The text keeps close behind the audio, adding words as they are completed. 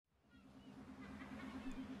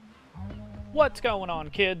What's going on,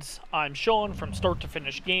 kids? I'm Sean from Start to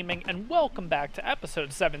Finish Gaming, and welcome back to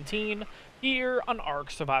episode 17 here on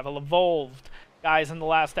ARK Survival Evolved. Guys, in the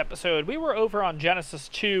last episode, we were over on Genesis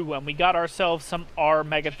 2 and we got ourselves some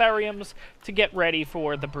Megatheriums to get ready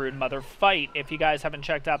for the Broodmother fight. If you guys haven't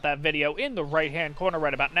checked out that video, in the right-hand corner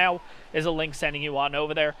right about now is a link sending you on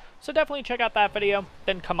over there. So definitely check out that video,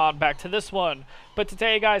 then come on back to this one. But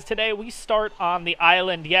today, guys, we start on the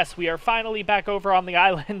island. Yes, we are finally back over on the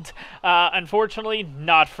island. Unfortunately,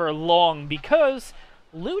 not for long, because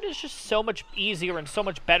loot is just so much easier and so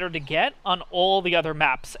much better to get on all the other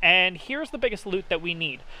maps. And here's the biggest loot that we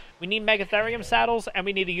need. We need Megatherium saddles, and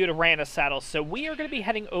we need a Uranus saddle. So we are going to be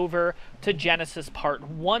heading over to Genesis Part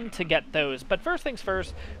 1 to get those. But first things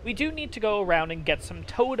first, we do need to go around and get some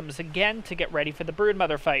totems again to get ready for the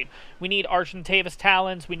Broodmother fight. We need Argentavis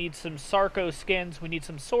talons, we need some Sarco skins, we need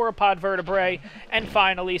some sauropod vertebrae, and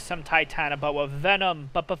finally some Titanoboa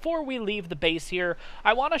venom. But before we leave the base here,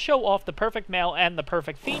 I want to show off the perfect male and the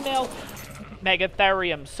perfect female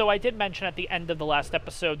Megatherium. So I did mention at the end of the last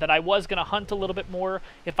episode that I was going to hunt a little bit more.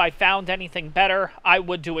 If I found anything better, I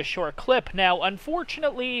would do a short clip. Now,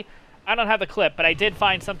 unfortunately, I don't have the clip, but I did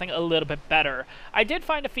find something a little bit better. I did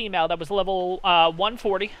find a female that was level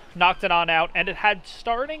 140, knocked it on out, and it had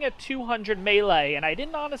starting at 200 melee, and I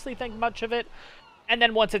didn't honestly think much of it. And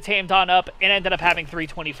then once it tamed on up, it ended up having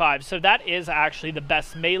 325. So that is actually the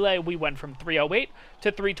best melee. We went from 308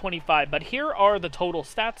 to 325. But here are the total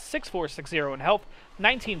stats: 6460 in health,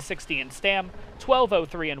 1960 in stam,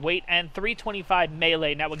 1203 in weight, and 325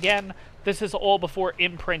 melee. Now again, this is all before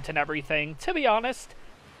imprint and everything. To be honest,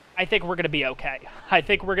 I think we're going to be okay. I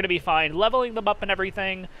think we're going to be fine. Leveling them up and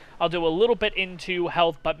everything, I'll do a little bit into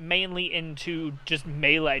health, but mainly into just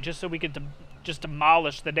melee, just so we could just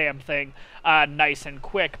demolish the damn thing nice and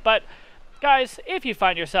quick. But guys, if you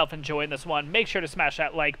find yourself enjoying this one, make sure to smash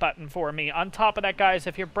that like button for me. On top of that, guys,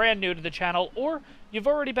 if you're brand new to the channel, or you've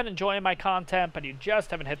already been enjoying my content but you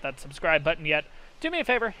just haven't hit that subscribe button yet, do me a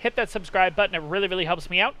favor, hit that subscribe button. It really helps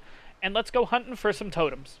me out, and let's go hunting for some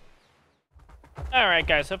totems. Alright,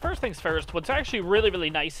 guys, so first things first, what's actually really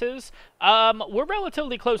nice is, we're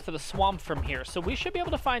relatively close to the swamp from here, so we should be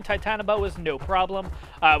able to find Titanoboas, no problem.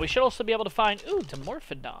 We should also be able to find, ooh,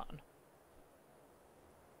 Dimorphodon.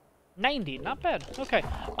 90, not bad. Okay,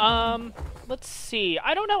 let's see.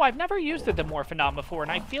 I don't know, I've never used the Dimorphodon before,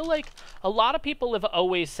 and I feel like a lot of people have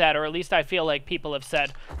always said, or at least I feel like people have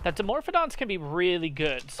said, that Dimorphodons can be really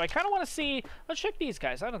good. So I kind of want to see, let's check these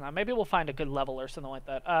guys. I don't know, maybe we'll find a good level or something like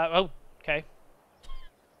that. Oh, okay.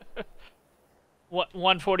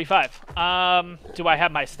 145. Do I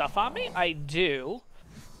have my stuff on me? I do.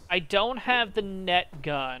 I don't have the net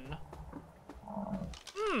gun.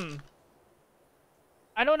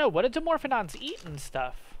 I don't know. What do Dimorphodons eat and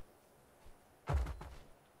stuff?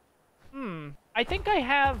 I think I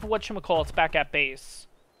have whatchamacallits back at base.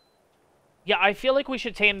 Yeah, I feel like we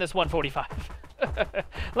should tame this 145.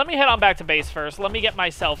 Let me head on back to base first. Let me get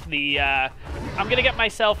myself the, I'm gonna get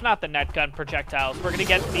myself, not the net gun projectiles. We're gonna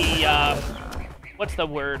get the, what's the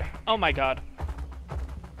word? Oh my god.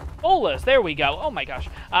 Bolas, there we go. Oh my gosh.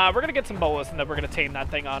 We're gonna get some bolas, and then we're gonna tame that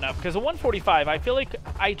thing on up. Because a 145, I feel like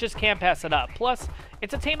I just can't pass it up. Plus,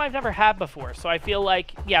 it's a tame I've never had before, so I feel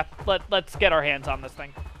like, yeah, let's get our hands on this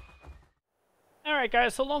thing. Alright,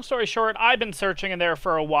 guys, so long story short, I've been searching in there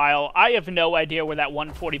for a while. I have no idea where that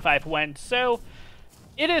 145 went, so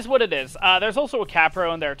it is what it is. There's also a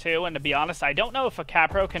Capro in there, too, and to be honest, I don't know if a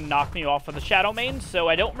Capro can knock me off of the Shadow Main, so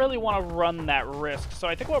I don't really want to run that risk. So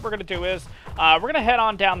I think what we're going to do is, we're going to head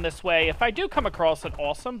on down this way. If I do come across it,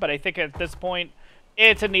 awesome, but I think at this point,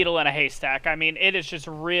 it's a needle in a haystack. I mean, it is just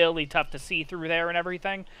really tough to see through there and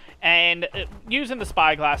everything. And using the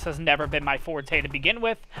spyglass has never been my forte to begin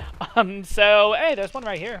with. So, hey, there's one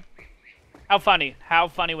right here. How funny. How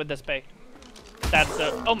funny would this be? That's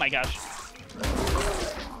the... Oh, my gosh.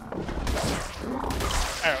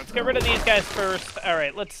 Alright, let's get rid of these guys first.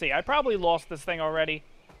 Alright, let's see. I probably lost this thing already.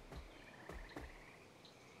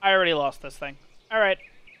 I already lost this thing. Alright.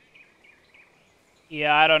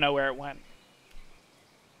 Yeah, I don't know where it went.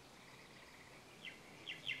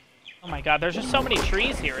 Oh my god, there's just so many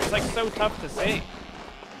trees here. It's like so tough to see.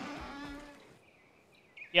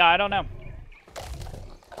 Yeah, I don't know.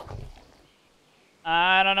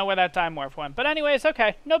 I don't know where that time morph went. But anyways,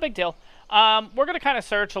 okay, no big deal. We're going to kind of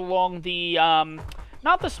search along the,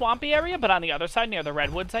 not the swampy area, but on the other side near the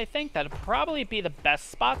redwoods, I think. That'd probably be the best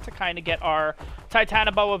spot to kind of get our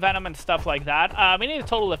Titanoboa venom and stuff like that. We need a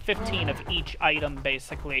total of 15 of each item,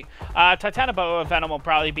 basically. Titanoboa venom will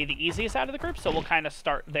probably be the easiest out of the group, so we'll kind of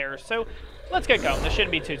start there. So let's get going. This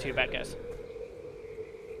shouldn't be too bad, guys.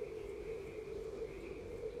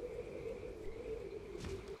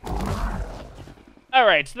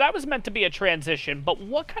 Alright, so that was meant to be a transition, but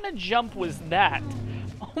what kind of jump was that?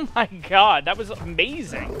 Oh my god, that was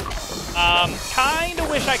amazing. Kinda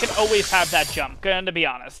wish I could always have that jump, gonna be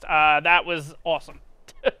honest. That was awesome.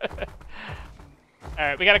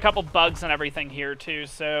 Alright, we got a couple bugs and everything here too,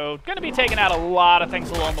 so gonna be taking out a lot of things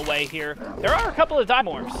along the way here. There are a couple of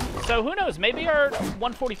dimorphs, so who knows, maybe our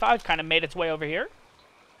 145 kind of made its way over here.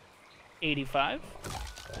 85.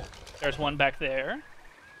 There's one back there.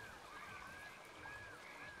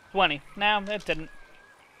 20. No, it didn't.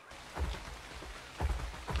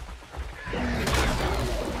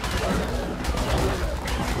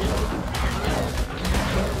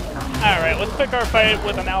 Alright, let's pick our fight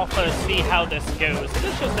with an alpha to see how this goes. It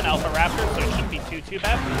is just an alpha raptor, so it shouldn't be too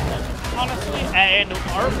bad, honestly. And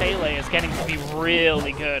our melee is getting to be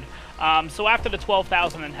really good. So after the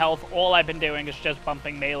 12,000 in health, all I've been doing is just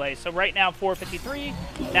bumping melee. So right now, 453.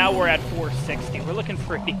 Now we're at 460. We're looking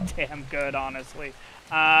pretty damn good, honestly.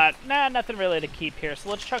 Nah, nothing really to keep here. So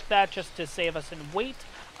let's chuck that just to save us in weight.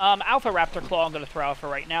 Alpha Raptor Claw I'm going to throw out for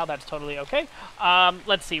right now. That's totally okay.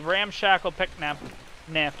 Let's see. Ramshackle pick.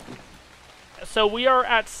 Nah. So we are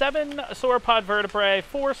at 7 sauropod vertebrae,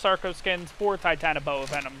 4 sarcoskins, 4 titanoboa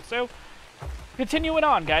venom. So continuing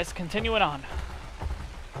on, guys. Continuing on.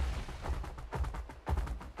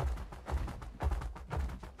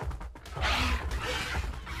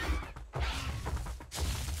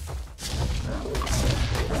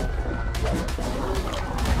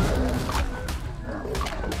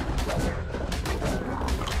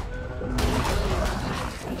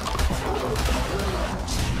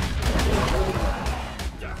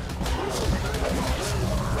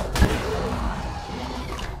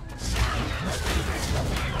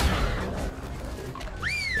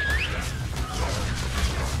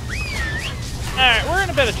 Alright, we're in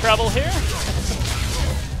a bit of trouble here.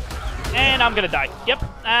 And I'm gonna die. Yep.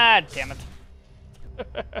 Ah, damn it.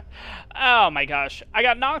 Oh my gosh. I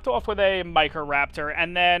got knocked off with a Microraptor,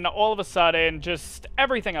 and then all of a sudden, just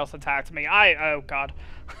everything else attacked me. Oh god.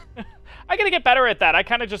 I gotta get better at that. I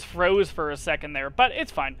kind of just froze for a second there, but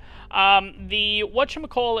it's fine. The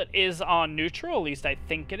whatchamacallit is on neutral, at least I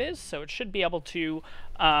think it is, so it should be able to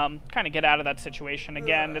kind of get out of that situation.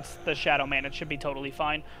 Again, it's the Shadow Man. It should be totally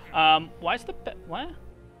fine. Why is the bed... What?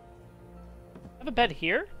 I have a bed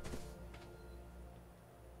here?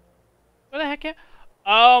 What the heck?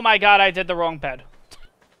 Oh my god, I did the wrong bed.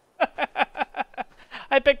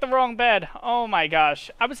 I picked the wrong bed. Oh my gosh.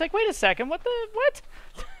 I was like, wait a second, what?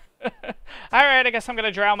 Alright, I guess I'm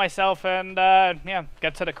gonna drown myself and, yeah,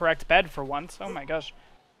 get to the correct bed for once. Oh my gosh.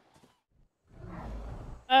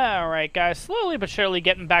 Alright, guys, slowly but surely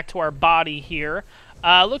getting back to our body here.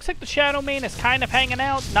 Looks like the Shadow Mane is kind of hanging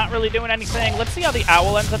out, not really doing anything. Let's see how the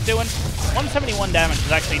Owl ends up doing. 171 damage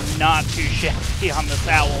is actually not too shabby on this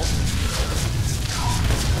Owl.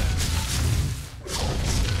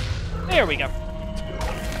 There we go.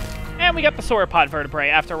 And we got the sauropod vertebrae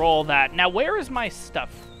after all that. Now, where is my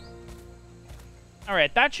stuff?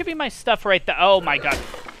 Alright, that should be my stuff right there. Oh my god.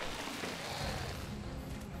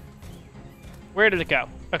 Where did it go?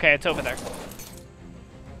 Okay, it's over there.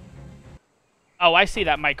 Oh, I see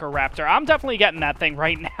that Microraptor. I'm definitely getting that thing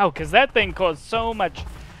right now, because that thing caused so much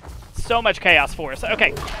chaos for us.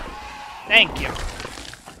 Okay. Thank you.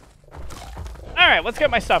 Alright, let's get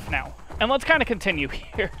my stuff now. And let's kind of continue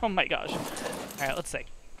here. Oh my gosh. Alright, let's see.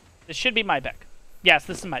 This should be my bag. Yes,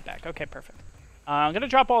 this is my bag. Okay, perfect. I'm going to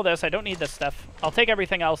drop all this. I don't need this stuff. I'll take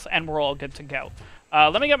everything else, and we're all good to go.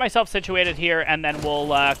 Let me get myself situated here, and then we'll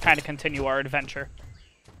kind of continue our adventure.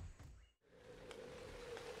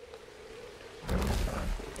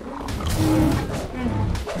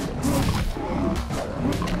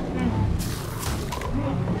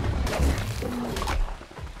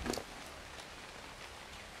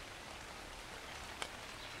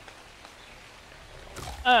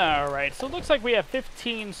 Alright, so it looks like we have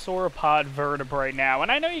 15 sauropod vertebrae now,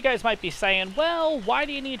 and I know you guys might be saying, well, why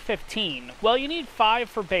do you need 15? Well, you need 5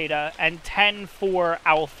 for beta and 10 for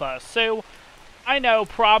alpha, so I know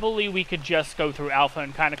probably we could just go through alpha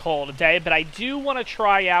and kind of call it a day, but I do want to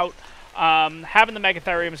try out having the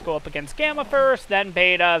Megatheriums go up against Gamma first, then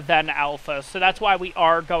Beta, then Alpha, so that's why we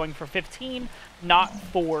are going for 15, not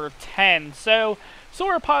for 10, so...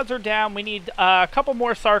 Sauropods are down. We need a couple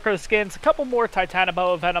more Sarco skins, a couple more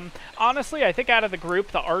Titanoboa venom. Honestly, I think out of the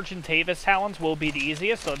group, the Argentavis talons will be the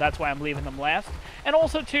easiest, so that's why I'm leaving them last. And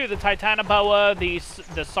also, too, the Titanoboa,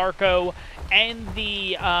 the Sarco, and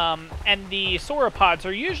the Sauropods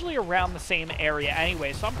are usually around the same area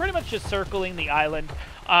anyway, so I'm pretty much just circling the island.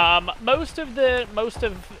 Most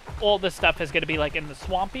of all this stuff is going to be like in the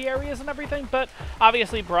swampy areas and everything, but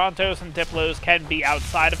obviously Brontos and Diplos can be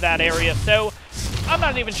outside of that area, so I'm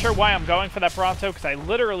not even sure why I'm going for that Bronto, because I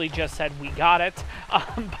literally just said we got it.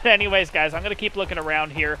 But anyways, guys, I'm going to keep looking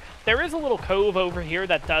around here. There is a little cove over here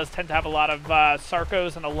that does tend to have a lot of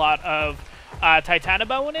Sarcos and a lot of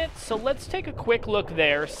Titanoboa in it. So let's take a quick look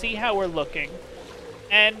there, see how we're looking.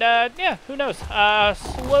 And, yeah, who knows?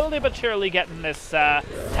 Slowly but surely getting this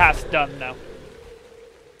task done, though.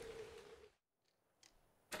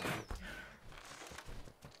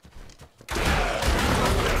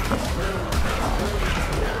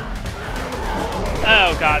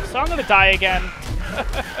 Oh, God. So I'm going to die again.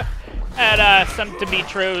 At some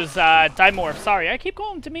Dimitros, Dimorphs. Sorry, I keep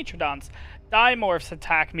calling them Dimetrodons. Dimorphs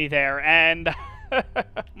attack me there, and... oh,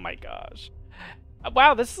 my gosh.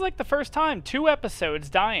 Wow, this is like the first time. 2 episodes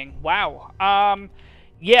dying. Wow.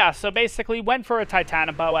 Yeah, so basically went for a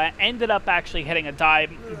Titanoboa, ended up actually hitting a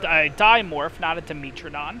Dimorph, not a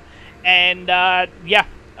Dimetrodon. And, yeah,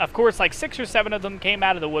 of course, like 6 or 7 of them came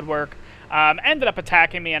out of the woodwork, ended up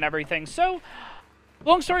attacking me and everything. So...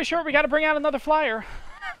 long story short, we got to bring out another flyer.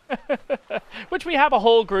 Which we have a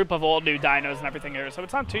whole group of all new dinos and everything here, so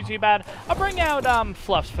it's not too bad. I'll bring out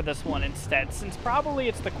Fluffs for this one instead, since probably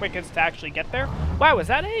it's the quickest to actually get there. Wow, is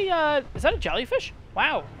that a jellyfish?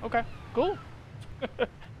 Wow, okay, cool.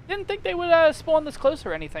 Didn't think they would spawn this close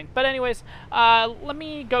or anything. But anyways, let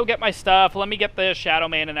me go get my stuff, let me get the Shadow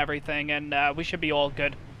Man and everything, and we should be all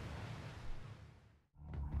good.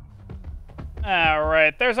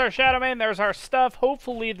 Alright, there's our Shadow Man, there's our stuff.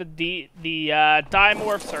 Hopefully the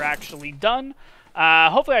Dimorphs are actually done.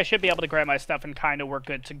 Hopefully I should be able to grab my stuff and kind of we're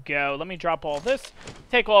good to go. Let me drop all this,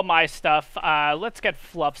 take all my stuff. Let's get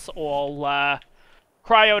Fluffs all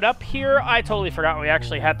cryoed up here. I totally forgot we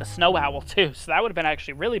actually had the Snow Owl too, so that would have been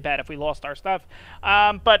actually really bad if we lost our stuff.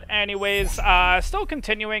 But anyways, still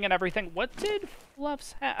continuing and everything. What did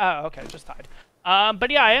Fluffs have? Oh, okay, just died. But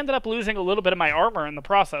yeah, I ended up losing a little bit of my armor in the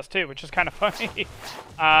process, too, which is kind of funny.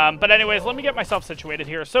 But anyways, let me get myself situated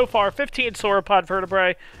here. So far, 15 sauropod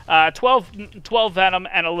vertebrae, 12 venom,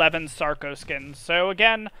 and 11 sarco skins. So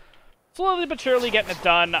again, slowly but surely getting it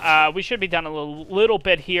done. We should be done a little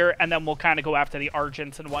bit here, and then we'll kind of go after the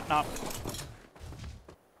Argents and whatnot.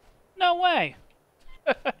 No way!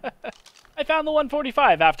 I found the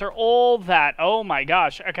 145 after all that. Oh my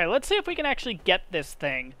gosh. Okay, let's see if we can actually get this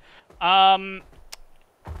thing.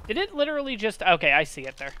 Did it literally just... okay, I see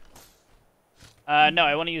it there. No,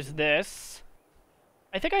 I want to use this.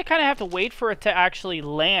 I think I kind of have to wait for it to actually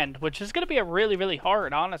land, which is going to be really, really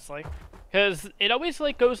hard, honestly. Because it always,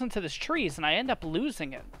 like, goes into these trees, and I end up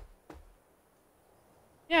losing it.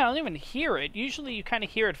 Yeah, I don't even hear it. Usually you kind of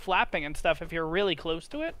hear it flapping and stuff if you're really close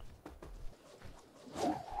to it.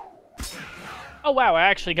 Oh, wow, I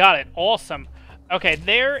actually got it. Awesome. Okay,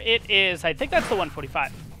 there it is. I think that's the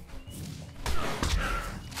 145.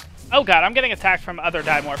 Oh god, I'm getting attacked from other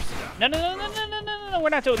Dimorphs. No, no, no, no, no, no, no, no, we're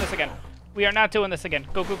not doing this again. We are not doing this again.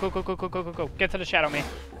 Go, go, go, go, go, go, go, go, go. Get to the Shadow Man.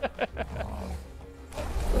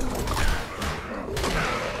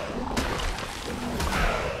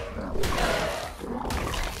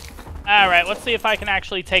 Alright, let's see if I can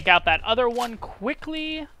actually take out that other one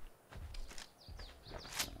quickly.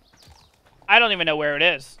 I don't even know where it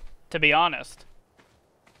is, to be honest.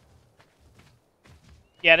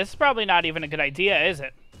 Yeah, this is probably not even a good idea, is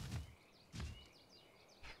it?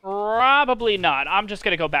 Probably not. I'm just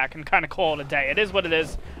going to go back and kind of call it a day. It is what it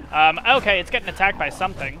is. Okay, it's getting attacked by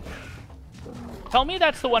something. Tell me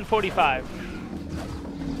that's the 145.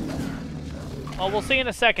 Well, we'll see in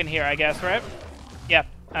a second here, I guess, right? Yeah,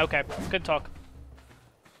 okay. Good talk.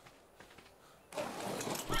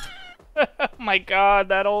 Oh my god,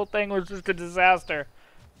 that whole thing was just a disaster.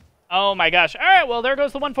 Oh my gosh. Alright, well, there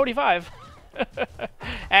goes the 145.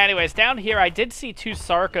 Anyways, down here, I did see 2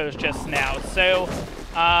 Sarcos just now, so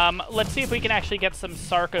let's see if we can actually get some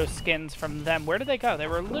Sarco skins from them. Where did they go? They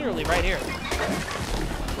were literally right here.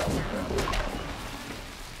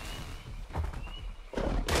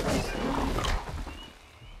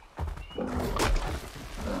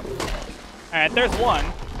 Alright, there's one.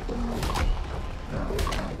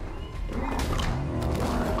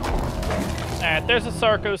 Alright, there's a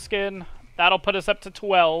Sarco skin. That'll put us up to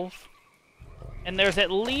 12. And there's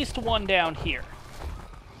at least one down here.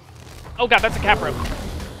 Oh god, that's a Capro.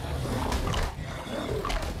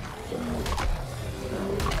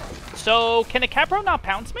 So, can a Capro not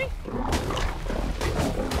pounce me?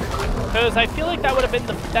 Because I feel like that would have been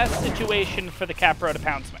the best situation for the Capro to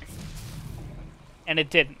pounce me. And it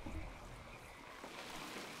didn't.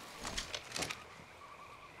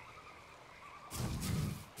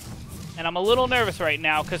 And I'm a little nervous right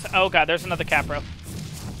now, because, oh god, there's another Capro.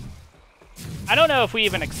 I don't know if we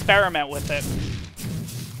even experiment with it.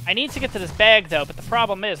 I need to get to this bag, though, but the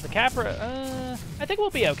problem is, the Capro... I think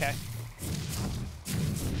we'll be okay.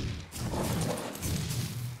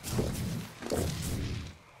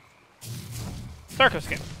 Sarco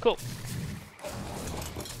skin. Cool.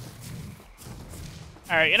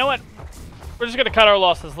 Alright, you know what? We're just gonna cut our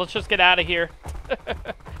losses. Let's just get out of here.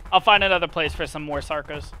 I'll find another place for some more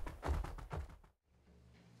Sarcos.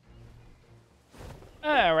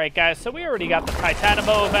 Alright guys, so we already got the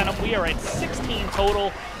Titanoboa Venom. We are at 16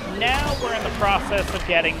 total. Now we're in the process of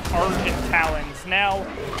getting Argent Talons. Now,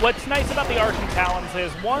 what's nice about the Argent Talons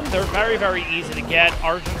is, one, they're very, very easy to get.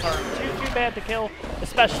 Argents aren't too bad to kill,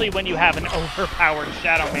 especially when you have an overpowered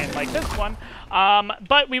Shadow Man like this one.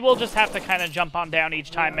 But we will just have to kind of jump on down each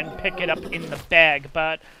time and pick it up in the bag.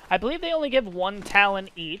 But I believe they only give 1 Talon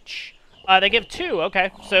each. They give 2,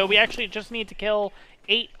 okay. So we actually just need to kill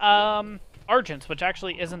 8, Argents, which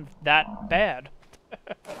actually isn't that bad.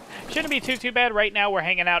 Shouldn't be too bad. Right now we're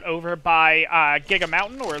hanging out over by Giga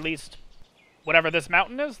Mountain, or at least whatever this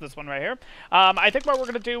mountain is, this one right here. I think what we're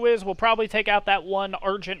going to do is we'll probably take out that one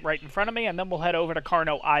Argent right in front of me, and then we'll head over to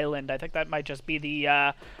Carno Island. I think that might just be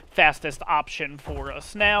the fastest option for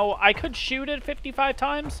us. Now, I could shoot it 55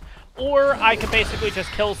 times, or I could basically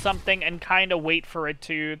just kill something and kind of wait for it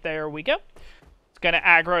to... There we go. It's going to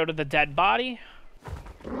aggro to the dead body.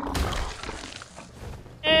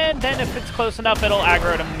 And then if it's close enough, it'll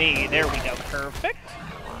aggro to me. There we go. Perfect.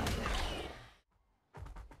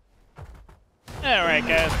 Alright,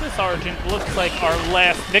 guys. This Argent looks like our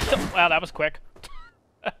last victim. Wow, that was quick.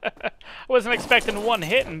 I wasn't expecting one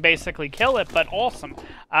hit and basically kill it, but awesome.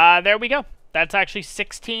 There we go. That's actually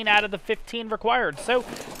 16 out of the 15 required. So,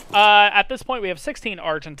 at this point, we have 16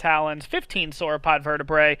 Argent Talons, 15 Sauropod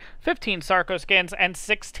Vertebrae, 15 Sarco Skins, and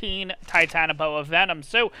 16 Titanoboa Venom.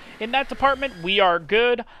 So, in that department, we are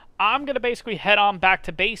good. I'm going to basically head on back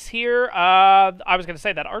to base here. I was going to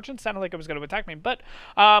say that Argent sounded like it was going to attack me, but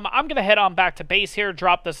I'm going to head on back to base here,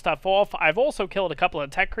 drop this stuff off. I've also killed a couple of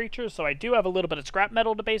tech creatures, so I do have a little bit of scrap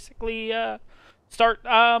metal to basically start...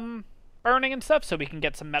 burning and stuff, so we can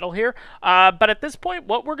get some metal here. But at this point,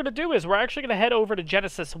 what we're going to do is we're actually going to head over to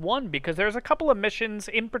Genesis 1, because there's a couple of missions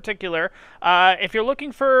in particular. If you're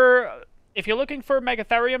looking for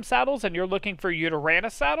Megatherium saddles and you're looking for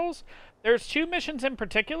Uranus saddles, there's 2 missions in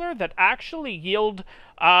particular that actually yield,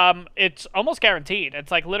 it's almost guaranteed.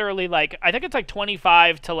 It's like literally like, I think it's like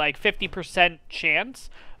 25 to like 50%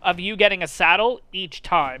 chance of you getting a saddle each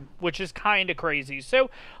time, which is kind of crazy. So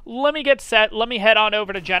let me get set, let me head on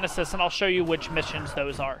over to Genesis, and I'll show you which missions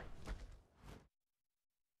those are.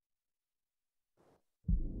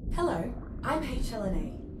 Hello, I'm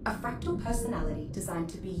HLNA, a fractal personality designed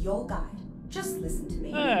to be your guide. Just listen to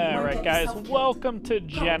me. Alright guys, welcome to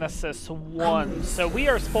Genesis 1. So we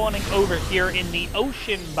are spawning over here in the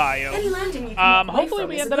ocean biome. Hopefully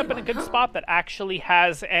we ended up in a good spot that actually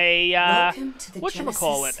has a,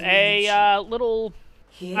 whatchamacallit, a little...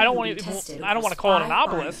 I don't want to call it an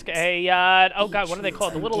obelisk. Oh god, what are they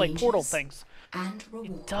called? The little like portal things.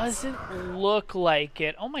 It doesn't look like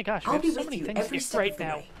it. Oh my gosh, we have so many things here right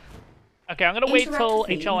now. Okay, I'm going to wait till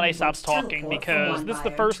HLNA stops talking, because this is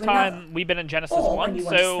the first time we've been in Genesis 1,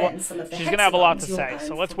 so she's going to have a lot to say.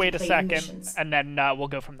 So let's wait a second, and then we'll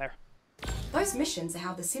go from there. Those missions are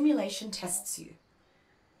how the simulation tests you.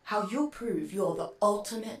 How you'll prove you're the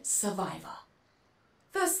ultimate survivor.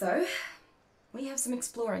 First, though, we have some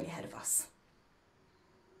exploring ahead of us.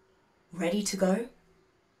 Ready to go?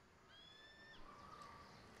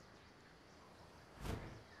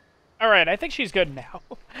 Alright, I think she's good now.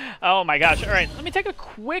 Oh my gosh. Alright, let me take a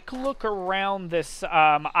quick look around this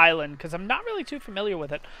island, because I'm not really too familiar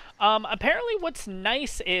with it. Apparently what's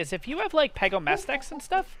nice is if you have like Pegomestex and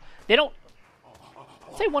stuff, they don't...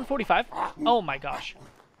 Say 145. Oh my gosh.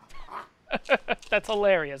 That's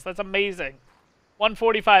hilarious. That's amazing.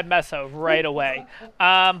 145 Meso right away.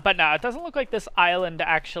 But no, it doesn't look like this island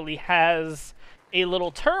actually has a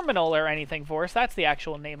little terminal or anything for us. That's the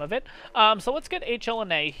actual name of it. So let's get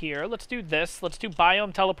HLNA here. Let's do this. Let's do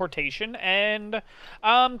biome teleportation and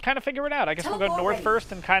kind of figure it out. I guess we'll go north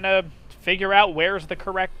first and kind of figure out where's the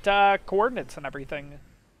correct coordinates and everything.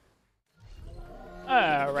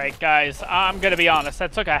 Alright, guys, I'm going to be honest.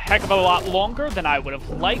 That took a heck of a lot longer than I would have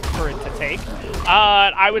liked for it to take.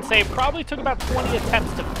 I would say it probably took about 20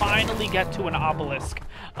 attempts to finally get to an obelisk.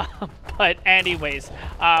 But anyways,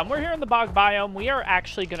 we're here in the bog biome. We are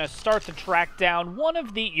actually going to start to track down one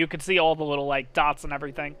of the... You can see all the little, like, dots and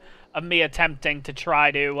everything of me attempting to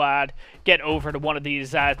try to get over to one of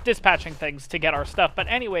these dispatching things to get our stuff. But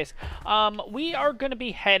anyways, we are going to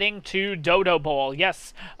be heading to Dodo Ball.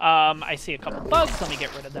 Yes, I see a couple bugs. Let me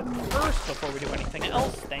get rid of them first before we do anything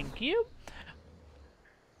else. Thank you. Alright, guys, I'm going to be honest. That took a heck of a lot longer than I would have liked for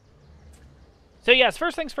it to take. I would say it probably took about 20 attempts to finally get to an obelisk. But anyways, we're here in the bog biome. We are actually going to start to track down one of the... You can see all the little, like, dots and everything of me attempting to try to get over to one of these dispatching things to get our stuff. But anyways, we are going to be heading to Dodo Ball. Yes, I see a couple bugs. Let me get rid of them first before we do anything else. Thank you. So yes,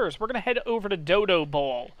 first things first, we're going to head over to Dodo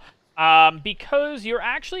Bowl. Because you're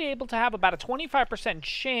actually able to have about a 25%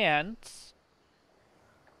 chance...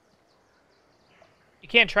 You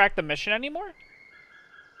can't track the mission anymore?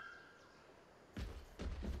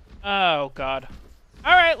 Oh, God.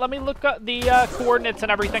 Alright, let me look up the coordinates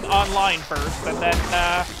and everything online first, and then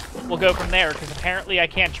we'll go from there, because apparently I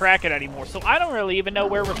can't track it anymore. So I don't really even know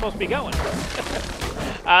where we're supposed to be going.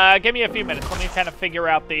 Give me a few minutes. Let me kind of figure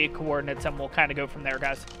out the coordinates, and we'll kind of go from there,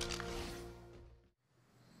 guys.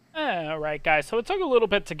 Alright, guys, so it took a little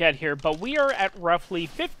bit to get here, but we are at roughly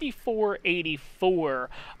 5484,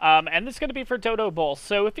 and this is going to be for Dodo Bowl.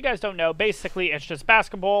 So if you guys don't know, basically it's just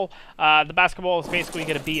basketball. The basketball is basically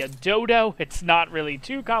going to be a dodo. It's not really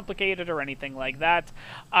too complicated or anything like that.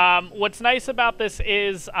 What's nice about this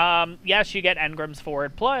is, yes, you get engrams for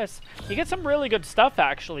it, plus you get some really good stuff,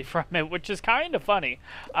 actually, from it, which is kind of funny.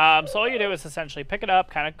 So all you do is essentially pick it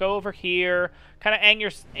up, kind of go over here, kind of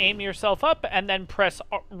aim yourself up, and then press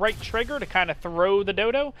right trigger to kind of throw the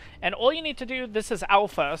dodo. And all you need to do, this is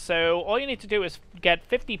alpha, so all you need to do is get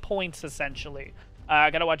 50 points, essentially.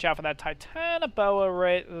 Gotta watch out for that Titanoboa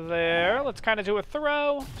right there. Let's kind of do a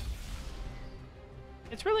throw.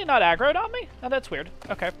 It's really not aggroed on me? Oh, that's weird.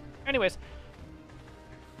 Okay. Anyways.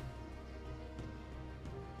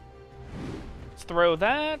 Let's throw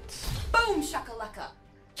that. Boom, shakalaka.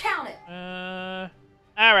 Count it.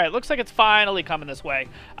 Alright, looks like it's finally coming this way.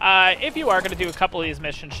 If you are going to do a couple of these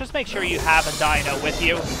missions, just make sure you have a dino with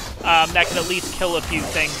you that can at least kill a few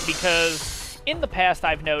things, because in the past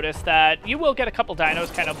I've noticed that you will get a couple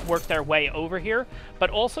dinos kind of work their way over here,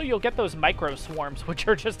 but also you'll get those micro swarms, which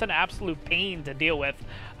are just an absolute pain to deal with.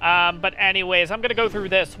 But anyways, I'm going to go through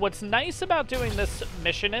this. What's nice about doing this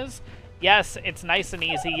mission is, yes, it's nice and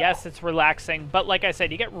easy. Yes, it's relaxing. But like I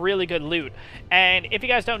said, you get really good loot. And if you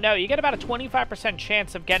guys don't know, you get about a 25%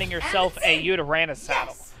 chance of getting yourself a Uterana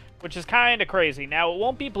saddle, which is kind of crazy. Now, it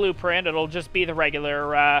won't be blueprint. It'll just be the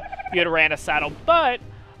regular Uterana saddle. But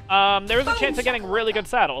there's a chance of getting really good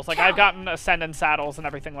saddles. Like, I've gotten Ascendant saddles and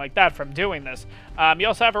everything like that from doing this. You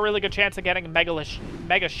also have a really good chance of getting Mega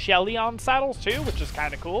Shellion saddles, too, which is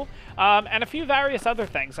kind of cool. And a few various other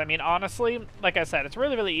things. I mean, honestly, like I said, it's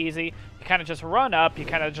really, really easy. You kind of just run up, you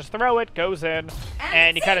kind of just throw it, goes in,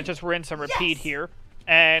 and you kind of just rinse and repeat here.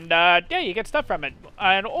 And, yeah, you get stuff from it.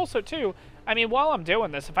 And also, too, I mean, while I'm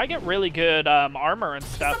doing this, if I get really good armor and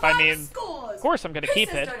stuff, I mean, of course I'm going to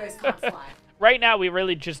keep it. Right now, we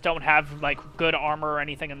really just don't have, like, good armor or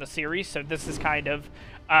anything in the series, so this is kind of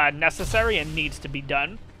necessary and needs to be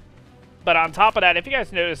done. But on top of that, if you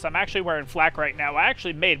guys notice, I'm actually wearing flak right now. I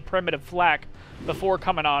actually made primitive flak before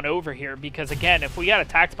coming on over here, because, again, if we got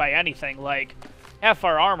attacked by anything, like, half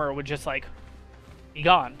our armor would just, like, be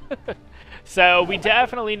gone. So we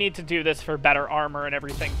definitely need to do this for better armor and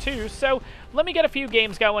everything, too. So let me get a few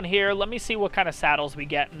games going here. Let me see what kind of saddles we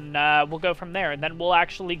get, and we'll go from there. And then we'll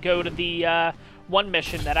actually go to the one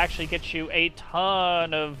mission that actually gets you a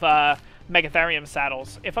ton of Megatherium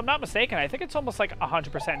saddles. If I'm not mistaken, I think it's almost like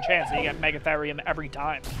 100% chance that you get Megatherium every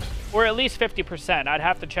time. Or at least 50%. I'd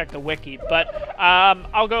have to check the wiki. But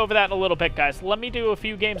I'll go over that in a little bit, guys. Let me do a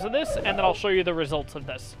few games of this, and then I'll show you the results of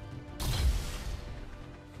this.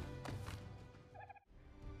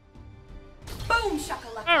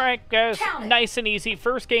 Alright, guys, nice and easy.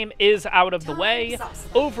 First game is out of the way.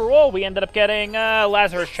 Overall, we ended up getting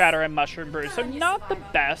Lazarus Chatter and Mushroom Brew, so not the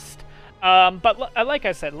best. But like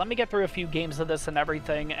I said, let me get through a few games of this and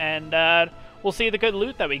everything, and we'll see the good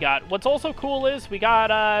loot that we got. What's also cool is we got,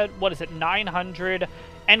 900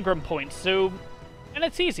 engram points, so, and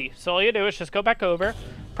it's easy. So all you do is just go back over,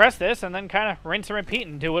 press this, and then kind of rinse and repeat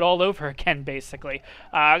and do it all over again, basically.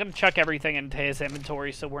 I'm going to chuck everything into his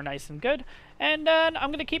inventory so we're nice and good. And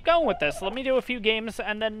I'm going to keep going with this. Let me do a few games,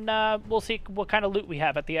 and then we'll see what kind of loot we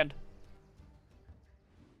have at the end.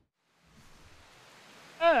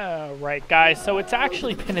 Alright, guys, so it's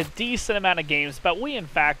actually been a decent amount of games, but we, in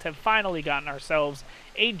fact, have finally gotten ourselves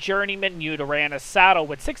a Journeyman Uterana saddle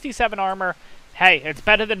with 67 armor. Hey, it's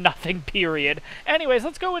better than nothing, period. Anyways,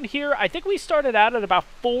 let's go in here. I think we started out at about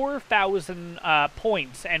 4,000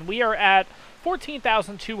 points, and we are at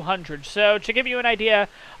 14,200. So to give you an idea,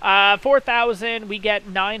 4,000, we get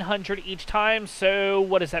 900 each time. So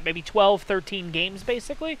what is that, maybe 12, 13 games,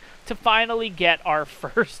 basically, to finally get our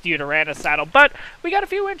first Uterana saddle. But we got a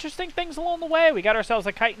few interesting things along the way. We got ourselves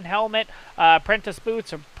a chitin helmet, apprentice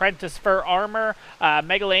boots, apprentice fur armor,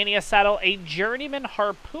 Megalania saddle, a Journeyman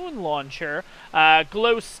harpoon launcher,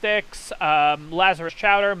 glow sticks, Lazarus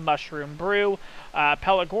Chowder, Mushroom Brew,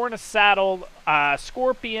 Pelagornis saddle,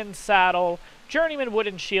 Scorpion saddle, Journeyman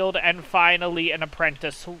wooden shield, and finally an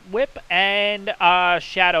apprentice whip and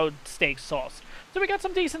Shadow steak sauce. So we got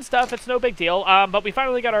some decent stuff. It's no big deal. But we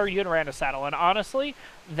finally got our Unirana saddle, and honestly,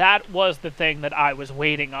 that was the thing that I was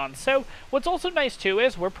waiting on. So what's also nice, too,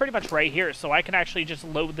 is we're pretty much right here, so I can actually just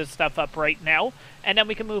load this stuff up right now, and then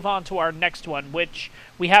we can move on to our next one, which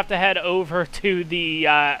we have to head over to the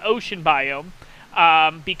ocean biome,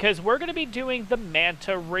 because we're going to be doing the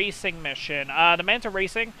Manta Racing mission. The Manta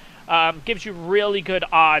Racing gives you really good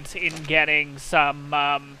odds in getting some...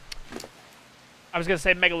 I was going to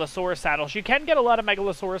say Megalosaurus saddles. You can get a lot of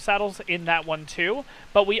Megalosaurus saddles in that one too,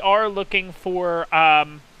 but we are looking for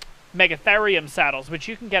Megatherium saddles, which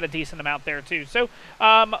you can get a decent amount there too. So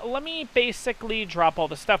let me basically drop all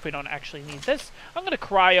the stuff. We don't actually need this. I'm going to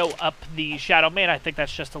cryo up the Shadow Man. I think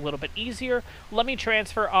that's just a little bit easier. Let me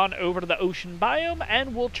transfer on over to the ocean biome,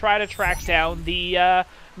 and we'll try to track down the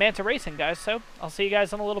Manta Racing guys. So I'll see you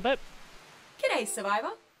guys in a little bit. G'day, Survivor.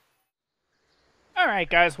 Alright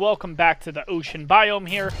guys, welcome back to the ocean biome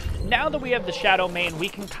here. Now that we have the Shadow Mane, we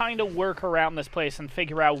can kind of work around this place and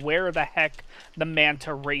figure out where the heck the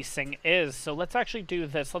Manta Racing is. So let's actually do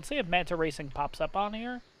this. Let's see if Manta Racing pops up on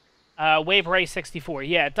here. Wave Ray 64.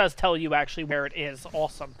 Yeah, it does tell you actually where it is.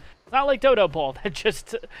 Awesome. It's not like Dodo Ball that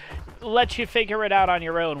just lets you figure it out on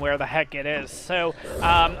your own where the heck it is. So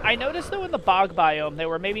I noticed though in the bog biome there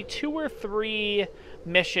were maybe 2 or 3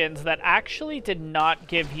 missions that actually did not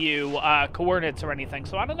give you coordinates or anything.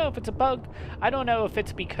 So I don't know if it's a bug. I don't know if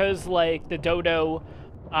it's because like the Dodo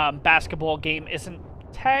basketball game isn't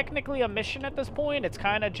technically a mission at this point. It's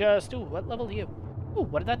kind of just, ooh, what level are you? Ooh,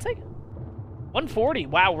 what did that say? 140.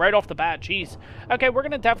 Wow, right off the bat. Jeez. Okay, we're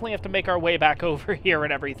going to definitely have to make our way back over here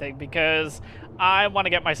and everything because I want to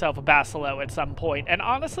get myself a Basilo at some point. And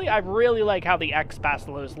honestly, I really like how the X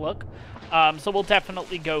Basilos look. So we'll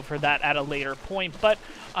definitely go for that at a later point. But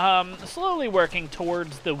slowly working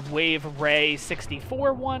towards the Wave Ray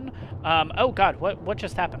 64 one. Oh, God, what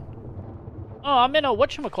just happened? Oh, I'm in a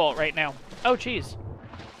whatchamacallit right now. Oh, jeez.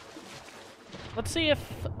 Let's see if...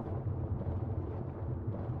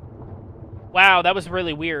 Wow, that was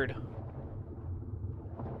really weird.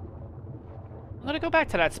 I'm gonna go back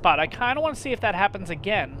to that spot. I kind of want to see if that happens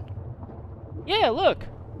again. Yeah, look.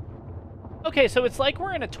 Okay, so it's like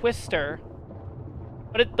we're in a twister,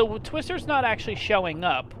 but the twister's not actually showing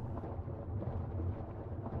up.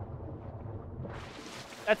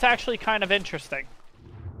 That's actually kind of interesting.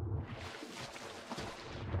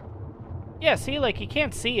 Yeah, see, like, you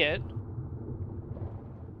can't see it.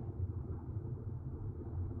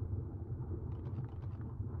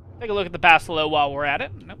 Take a look at the Basilo while we're at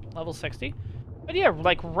it. Nope, level 60. But yeah,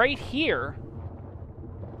 like right here.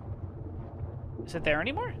 Is it there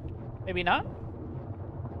anymore? Maybe not?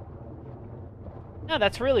 No,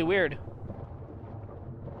 that's really weird.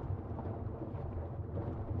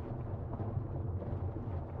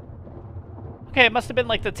 Okay, it must have been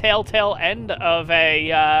like the telltale end of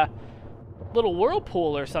a little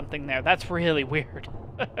whirlpool or something there. That's really weird.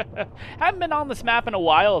 Haven't been on this map in a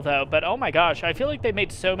while, though, but oh my gosh, I feel like they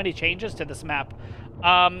made so many changes to this map.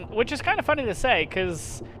 Which is kind of funny to say,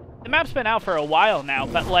 because the map's been out for a while now,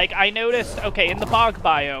 but, like, I noticed, okay, in the bog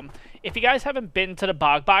biome, if you guys haven't been to the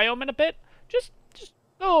bog biome in a bit, just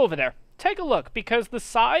go over there. Take a look, because the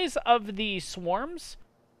size of the swarms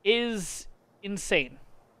is insane.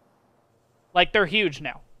 Like, they're huge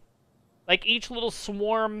now. Like, each little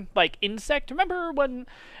swarm, like, insect, remember when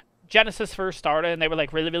Genesis first started and they were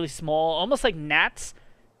like really small, almost like gnats?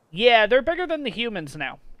 Yeah, they're bigger than the humans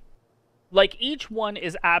now. Like, each one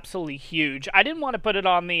is absolutely huge. I didn't want to put it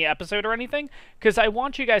on the episode or anything, because I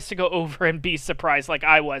want you guys to go over and be surprised like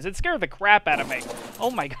I was. It scared the crap out of me. Oh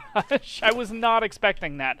my gosh, I was not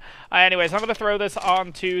expecting that. Anyways, I'm going to throw this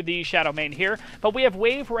onto the Shadow Mane here. But we have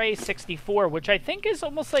Wave Ray 64, which I think is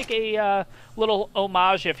almost like a little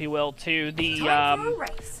homage, if you will, to the...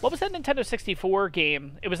 what was that Nintendo 64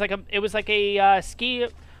 game? It was like a ski...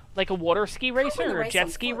 like a water ski racer or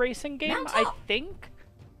jet ski racing game, I think?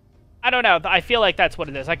 I don't know. I feel like that's what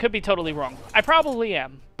it is. I could be totally wrong. I probably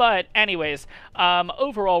am. But anyways,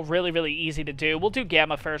 overall, really easy to do. We'll do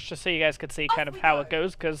Gamma first, just so you guys could see kind of how it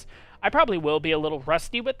goes, because I probably will be a little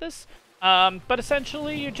rusty with this. But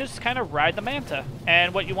essentially, you just kind of ride the Manta.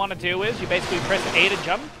 And what you want to do is you basically press A to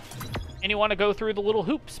jump, and you want to go through the little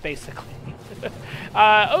hoops, basically.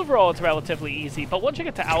 Overall, it's relatively easy. But once you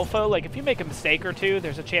get to Alpha, like, if you make a mistake or two,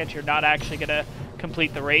 there's a chance you're not actually going to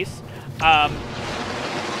complete the race.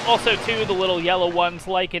 Also, too, the little yellow ones,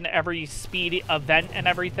 like in every speed event and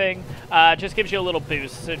everything, just gives you a little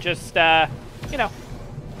boost. So just, you know.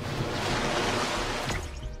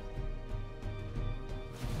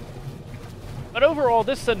 But overall,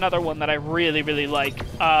 this is another one that I really like.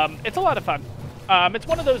 It's a lot of fun. It's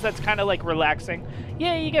one of those that's kind of like relaxing.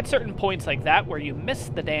 Yeah, you get certain points like that where you miss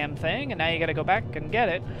the damn thing, and now you gotta go back and get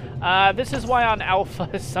it. This is why on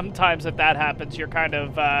alpha, sometimes if that happens, you're kind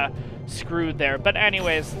of screwed there. But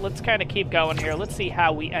anyways, let's kind of keep going here. Let's see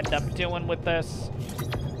how we end up doing with this.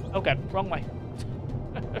 Oh god, wrong way.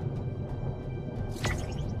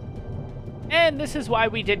 And this is why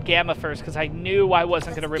we did Gamma first, because I knew I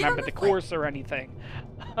wasn't going to remember the course or anything.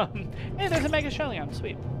 Hey, there's a Mega Shellion.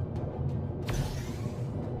 Sweet.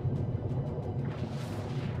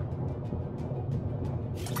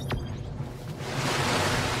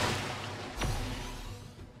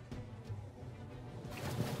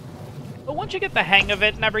 But once you get the hang of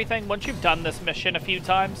it and everything, once you've done this mission a few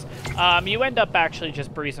times, you end up actually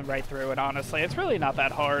just breezing right through it, honestly. It's really not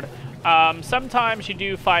that hard. Sometimes you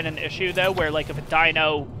do find an issue, though, where, like, if a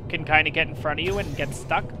dino can kind of get in front of you and get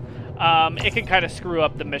stuck, it can kind of screw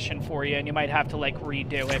up the mission for you, and you might have to, like,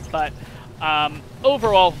 redo it. But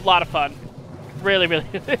overall, a lot of fun. Really, really,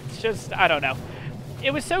 it's just, I don't know.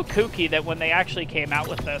 It was so kooky that when they actually came out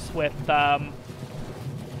with this, with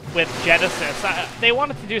Genesis, they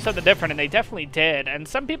wanted to do something different, and they definitely did. And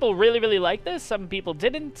some people really, really liked this. Some people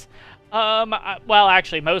didn't. Well,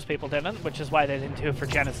 actually, most people didn't, which is why they didn't do it for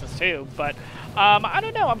Genesis too. But I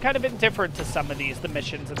don't know. I'm kind of indifferent to some of these, the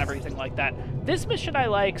missions and everything like that. This mission I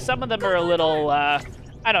like. Some of them are a little, I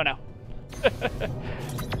don't know.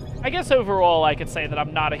 I guess overall I could say that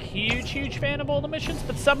I'm not a huge, huge fan of all the missions,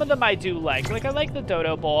 but some of them I do like. Like, I like the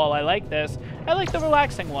Dodo Ball, I like this. I like the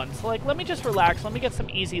relaxing ones. Like, let me just relax, let me get some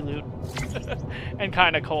easy loot, and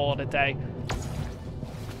kind of call it a day.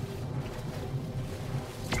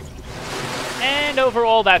 And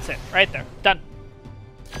overall, that's it. Right there. Done.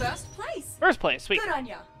 First place. First place, sweet. Good on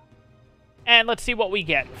ya. And let's see what we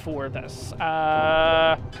get for this.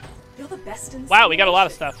 You're the best in wow, we got a lot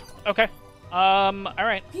of stuff. Okay.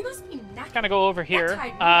 Alright. You must be Kind of go over here.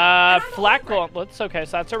 Flat gauntlets. Okay,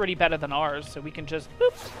 so that's already better than ours, so we can just,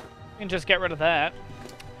 boop, we can just get rid of that.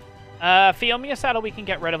 Phiomia saddle, we can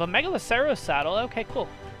get rid of. A Megaloceros saddle. Okay, cool.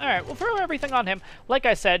 Alright, we'll throw everything on him. Like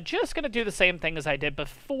I said, just going to do the same thing as I did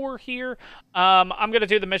before here. I'm going to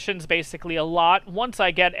do the missions basically a lot. Once I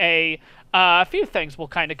get a few things, we'll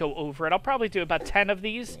kind of go over it. I'll probably do about 10 of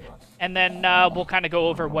these, and then we'll kind of go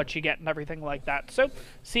over what you get and everything like that. So,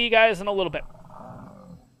 see you guys in a little bit.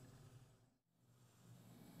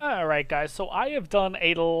 Alright, guys, so I have done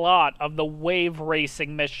a lot of the wave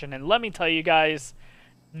racing mission, and let me tell you guys,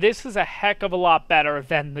 this is a heck of a lot better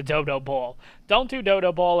than the Dodo Ball. Don't do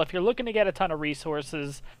Dodo Ball. If you're looking to get a ton of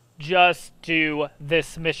resources, just do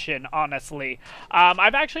this mission, honestly.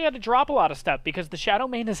 I've actually had to drop a lot of stuff because the Shadow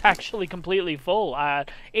Main is actually completely full.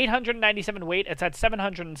 897 weight, it's at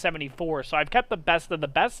 774, so I've kept the best of the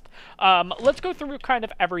best. Let's go through kind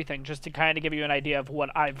of everything just to kind of give you an idea of what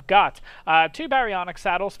I've got. 2 Baryonyx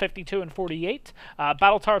saddles, 52 and 48.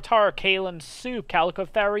 Battle Tartar, Kalen Soup,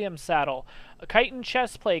 Calicotherium saddle. A chitin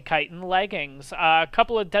chestplate, chitin leggings, a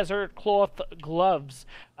couple of desert cloth gloves,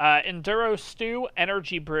 Enduro Stew,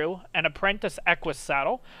 Energy Brew, an Apprentice Equus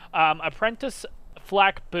saddle, Apprentice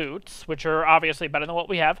Flak boots, which are obviously better than what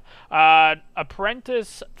we have,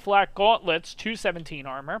 Apprentice Flak gauntlets, 217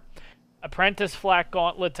 armor, Apprentice Flak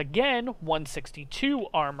gauntlets again, 162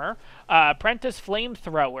 armor, Apprentice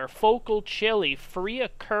Flamethrower, Focal Chili,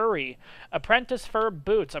 Freya Curry, Apprentice Fur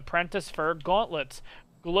boots, Apprentice Fur gauntlets,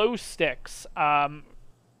 glow sticks,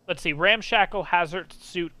 let's see, Ramshackle Hazard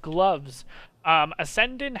Suit gloves,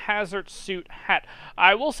 Ascendant Hazard Suit hat.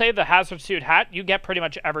 I will say the Hazard Suit hat you get pretty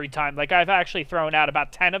much every time. Like, I've actually thrown out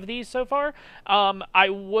about 10 of these so far. I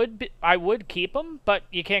would keep them, but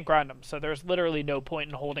you can't grind them, so there's literally no point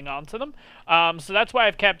in holding on to them. So that's why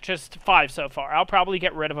I've kept just 5 so far. I'll probably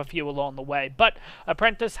get rid of a few along the way, but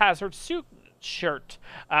Apprentice Hazard Suit shirt,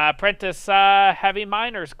 Apprentice Heavy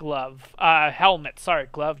Miner's glove, helmet, sorry,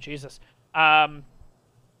 glove, Jesus,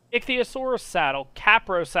 Ichthyosaurus saddle,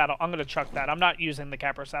 Capro saddle, I'm going to chuck that, I'm not using the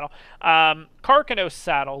Capro saddle, Carcanos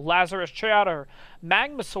saddle, Lazarus Trotter,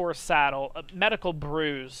 Magmasaurus saddle, Medical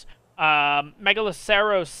Bruise,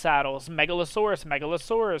 Megaloceros saddles,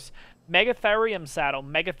 Megalosaurus, Megatherium saddle,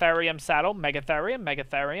 Megatherium,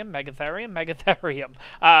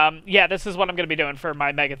 yeah, this is what I'm going to be doing for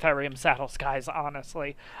my Megatherium saddles, guys,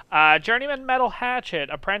 honestly. Journeyman Metal Hatchet,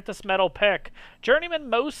 Apprentice Metal Pick, Journeyman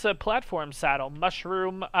Mosa Platform Saddle,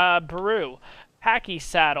 Mushroom Brew, Packy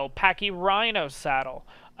Saddle, Packy Rhino Saddle,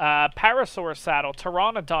 Parasaur Saddle,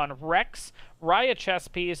 Pteranodon Rex, Riot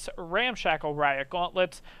Chest Piece, Ramshackle Riot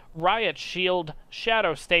Gauntlets, Riot Shield,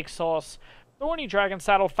 Shadow Steak Sauce, Thorny Dragon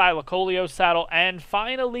Saddle, Thylacoleo Saddle, and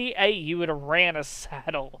finally a Uranus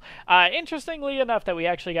Saddle. Interestingly enough that we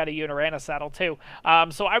actually got a Uranus Saddle too.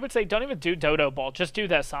 So I would say don't even do Dodo Ball, just do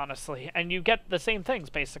this, honestly. And you get the same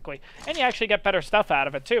things, basically. And you actually get better stuff out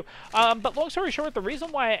of it too. But long story short, the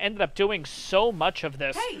reason why I ended up doing so much of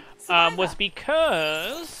this was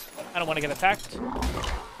because... I don't want to get attacked.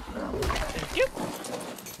 Thank you.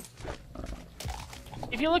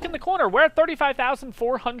 If you look in the corner, we're at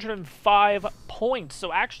 35,405 points.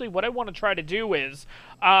 So actually what I want to try to do is,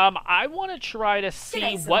 I want to try to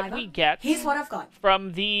see what we get Here's what I've got.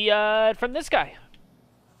 from the, from this guy.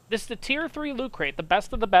 This is the Tier 3 Loot Crate, the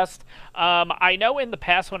best of the best. I know in the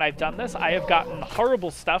past when I've done this, I have gotten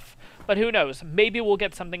horrible stuff, but who knows? Maybe we'll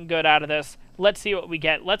get something good out of this. Let's see what we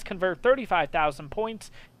get. Let's convert 35,000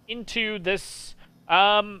 points into this,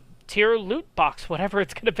 tier loot box, whatever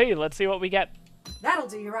it's going to be. Let's see what we get. That'll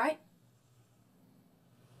do you right.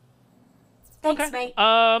 Thanks, Okay. mate.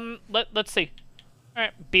 Let's see. All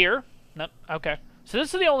right, beer. Nope. Okay. So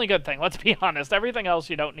this is the only good thing. Let's be honest. Everything else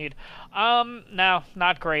you don't need. No,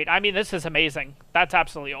 not great. I mean, this is amazing. That's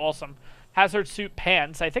absolutely awesome. Hazard suit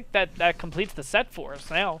pants. I think that completes the set for us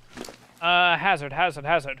now. Hazard.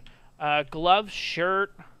 Gloves,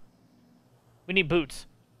 shirt. We need boots.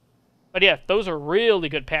 But yeah, those are really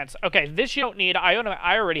good pants. Okay, this you don't need. I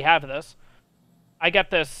already have this. I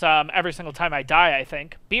get this every single time I die, I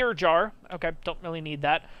think. Beer jar. Okay, don't really need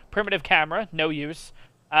that. Primitive camera. No use.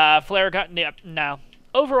 Flare gun. Yep, no.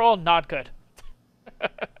 Overall, not good.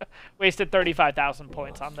 Wasted 35,000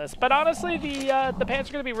 points on this. But honestly, the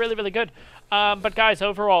pants are going to be really, really good. But guys,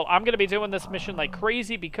 overall, I'm going to be doing this mission like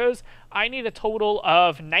crazy because I need a total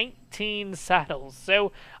of 19 saddles.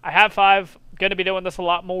 So I have 5. Going to be doing this a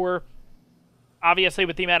lot more. Obviously,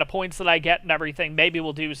 with the amount of points that I get and everything, maybe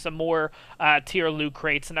we'll do some more tier loot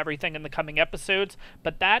crates and everything in the coming episodes.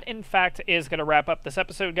 But that, in fact, is going to wrap up this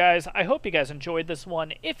episode, guys. I hope you guys enjoyed this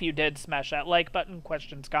one. If you did, smash that like button.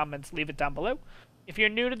 Questions, comments, leave it down below. If you're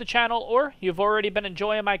new to the channel or you've already been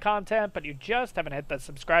enjoying my content, but you just haven't hit that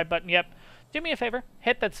subscribe button yet, do me a favor,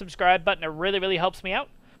 hit that subscribe button. It really, really helps me out.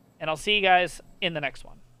 And I'll see you guys in the next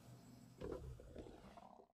one.